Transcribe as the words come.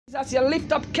Jesus, you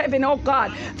lift up Kevin, oh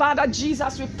God. Father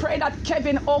Jesus, we pray that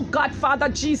Kevin, oh God, Father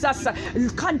Jesus,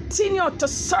 continue to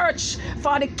search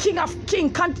for the King of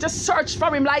Kings. Continue to search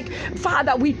for him. Like,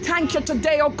 Father, we thank you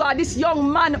today, oh God. This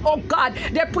young man, oh God,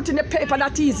 they put in the paper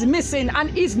that he's missing, and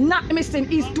he's not missing.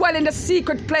 He's dwelling in the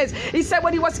secret place. He said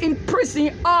when he was in prison,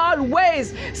 he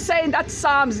always saying that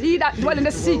Psalms, he that dwell in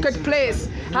the secret place.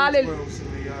 Hallelujah.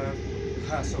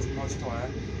 House of Most High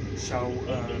shall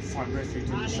find refuge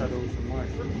in the shadow of the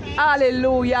Almighty.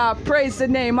 Hallelujah. Praise the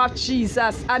name of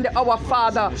Jesus and our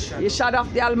Father, the shadow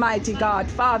of the Almighty God.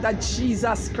 Father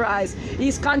Jesus Christ.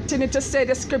 He's continuing to say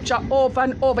the scripture over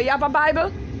and over. You have a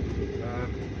Bible?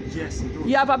 Yes, I do.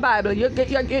 You have a Bible?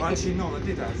 Actually, no, I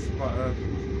did have, but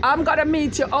I'm going to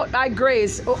meet you out by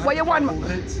grace. What you want? And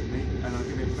I'll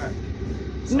give it back.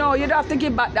 No, you don't have to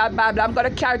give back that Bible. I'm going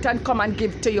to carry it and come and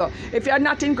give to you. If you're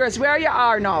not in grace, where you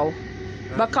are now?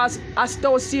 Because I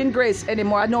don't see in grace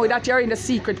anymore. I know that you're in the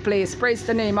secret place. Praise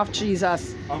the name of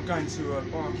Jesus. I'm going to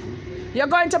Barking. You're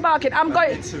going to Barking? I'm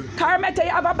going. Carmetta, you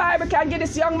have a Bible? Can I get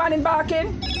this young man in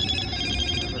Barking?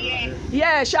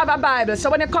 Yeah, she have a Bible. So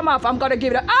when you come off, I'm going to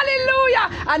give it a hallelujah.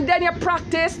 And then you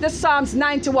practice the Psalms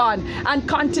 91 and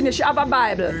continue. She have a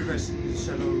Bible.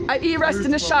 He rests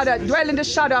in the shadow, dwell in the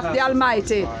shadow of the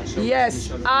Almighty. Yes,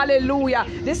 hallelujah.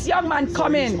 This young man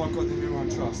come in.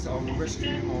 I will rescue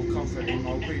him, I will comfort him,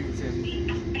 I will be with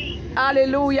him.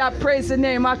 Hallelujah, praise the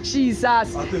name of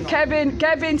Jesus.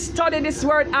 Kevin studied this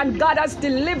word and God has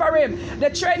delivered him. The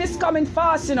train is coming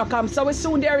fast, you know, come. So we're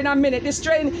soon there in a minute. This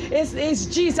train is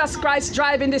Jesus Christ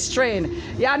driving this train.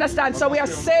 You understand? So we are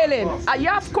sailing.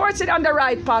 Yeah, of course it's on the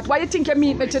right path. Why you think you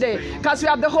meet me today? Because we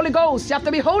have the Holy Ghost. You have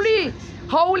to be holy.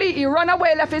 Holy, he run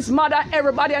away, left his mother,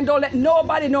 everybody, and don't let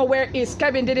nobody know where he is.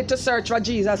 Kevin did it to search for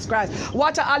Jesus Christ.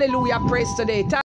 What a hallelujah praise today.